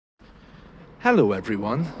Hello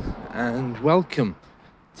everyone, and welcome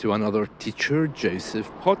to another Teacher Joseph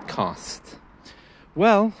podcast.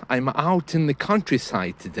 Well, I'm out in the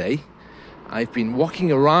countryside today. I've been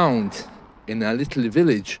walking around in a little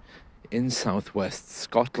village in southwest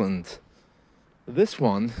Scotland. This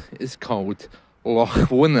one is called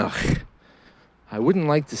Loch Wynnach. I wouldn't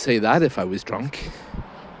like to say that if I was drunk.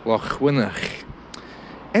 Loch Wynnach.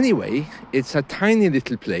 Anyway, it's a tiny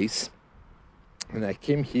little place, and I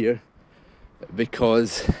came here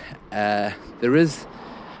because there is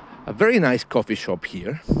a very nice coffee shop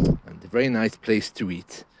here and a very nice place to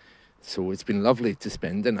eat. So it's been lovely to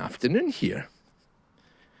spend an afternoon here.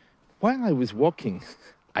 While I was walking,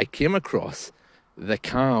 I came across the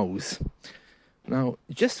cows. Now,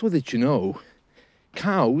 just so that you know,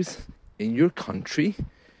 cows in your country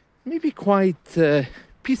may be quite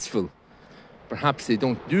peaceful. Perhaps they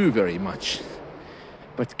don't do very much.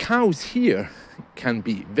 But cows here can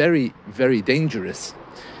be very, very dangerous.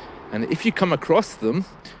 And if you come across them,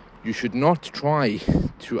 you should not try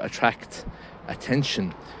to attract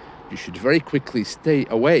attention. You should very quickly stay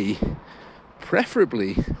away,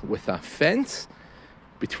 preferably with a fence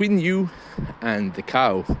between you and the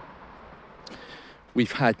cow.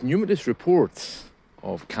 We've had numerous reports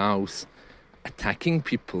of cows attacking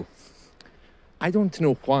people. I don't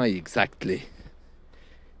know why exactly.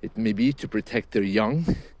 It may be to protect their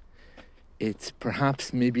young. It's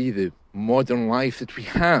perhaps maybe the modern life that we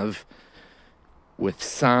have with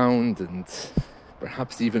sound and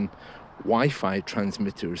perhaps even Wi-Fi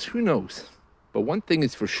transmitters. Who knows? But one thing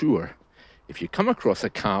is for sure. If you come across a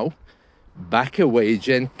cow, back away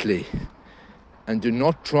gently and do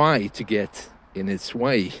not try to get in its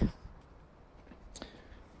way.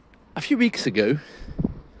 A few weeks ago,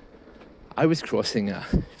 I was crossing a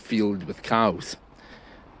field with cows.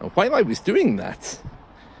 And while I was doing that,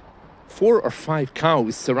 4 or 5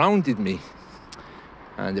 cows surrounded me,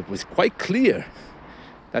 and it was quite clear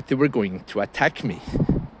that they were going to attack me.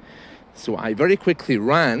 So I very quickly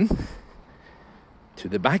ran to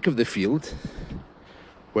the back of the field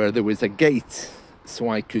where there was a gate so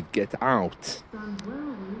I could get out.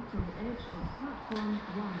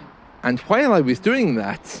 And while I was doing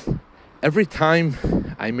that, every time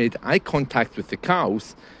I made eye contact with the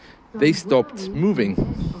cows, they stopped moving.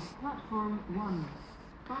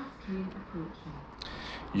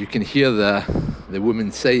 You can hear the woman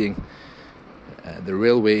saying the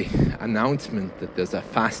railway announcement that there's a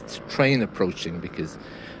fast train approaching, because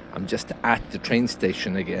I'm just at the train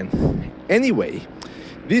station again. Anyway,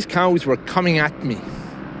 these cows were coming at me.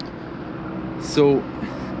 So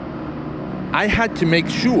I had to make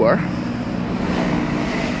sure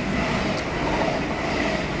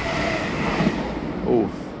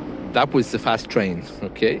that was the fast train,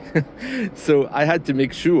 okay? So I had to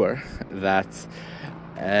make sure that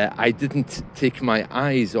I didn't take my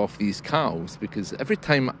eyes off these cows, because every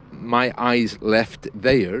time my eyes left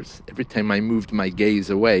theirs, every time I moved my gaze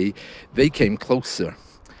away, they came closer.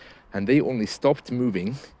 And they only stopped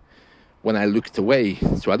moving when I looked away.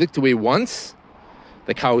 So I looked away once,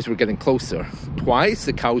 the cows were getting closer. Twice,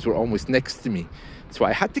 the cows were almost next to me. So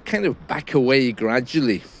I had to kind of back away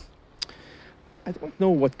gradually. I don't know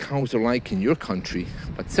what cows are like in your country,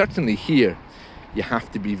 but certainly here you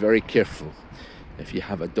have to be very careful. If you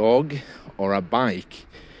have a dog or a bike,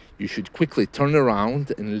 you should quickly turn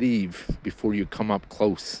around and leave before you come up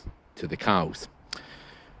close to the cows.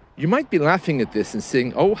 You might be laughing at this and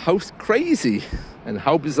saying, oh, how crazy and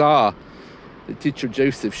how bizarre that Teacher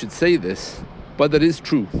Joseph should say this, but it is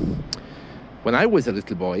true. When I was a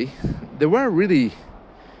little boy, there were really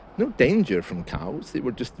no danger from cows. They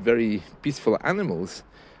were just very peaceful animals.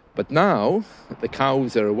 But now the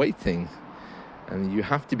cows are waiting, and you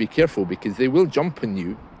have to be careful because they will jump on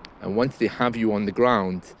you, and once they have you on the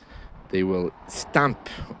ground, they will stamp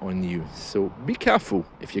on you. So be careful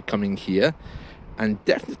if you're coming here, and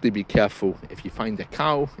definitely be careful if you find a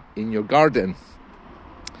cow in your garden.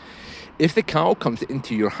 If the cow comes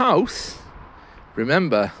into your house,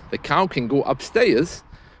 remember, the cow can go upstairs,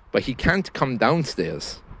 but he can't come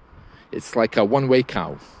downstairs. It's like a one-way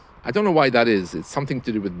cow. I don't know why that is. It's something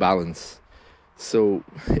to do with balance. So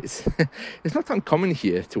it's not uncommon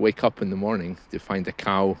here to wake up in the morning to find a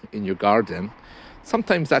cow in your garden.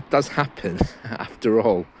 Sometimes that does happen, after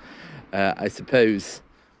all. I suppose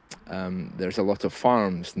there's a lot of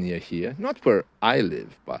farms near here. Not where I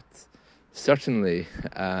live, but certainly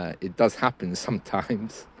it does happen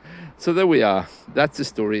sometimes. So there we are. That's the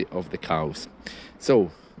story of the cows.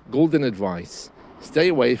 So, golden advice. Stay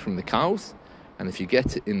away from the cows, and if you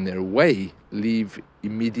get in their way, leave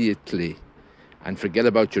immediately. And forget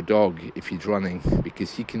about your dog if he's running,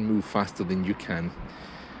 because he can move faster than you can.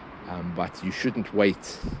 but you shouldn't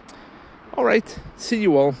wait. All right, see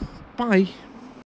you all. Bye.